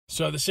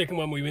So the second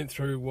one we went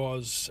through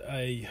was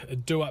a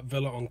do-up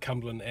villa on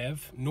Cumberland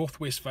Ave,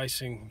 northwest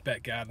facing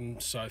back garden,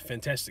 so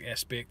fantastic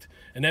aspect,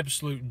 an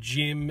absolute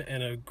gem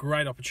and a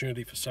great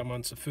opportunity for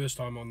someone. It's the first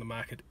time on the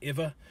market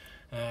ever.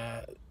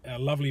 Our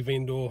lovely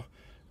vendor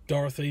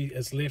Dorothy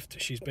has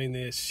left. She's been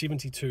there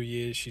 72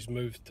 years. She's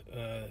moved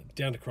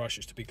down to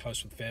Christchurch to be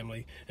close with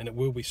family, and it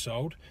will be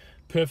sold.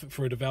 Perfect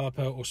for a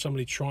developer or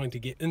somebody trying to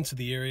get into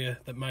the area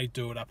that may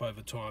do it up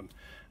over time,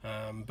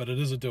 but it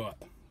is a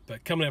do-up.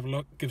 But come and have a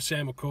look, give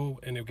Sam a call,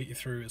 and he'll get you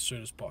through as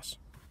soon as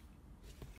possible.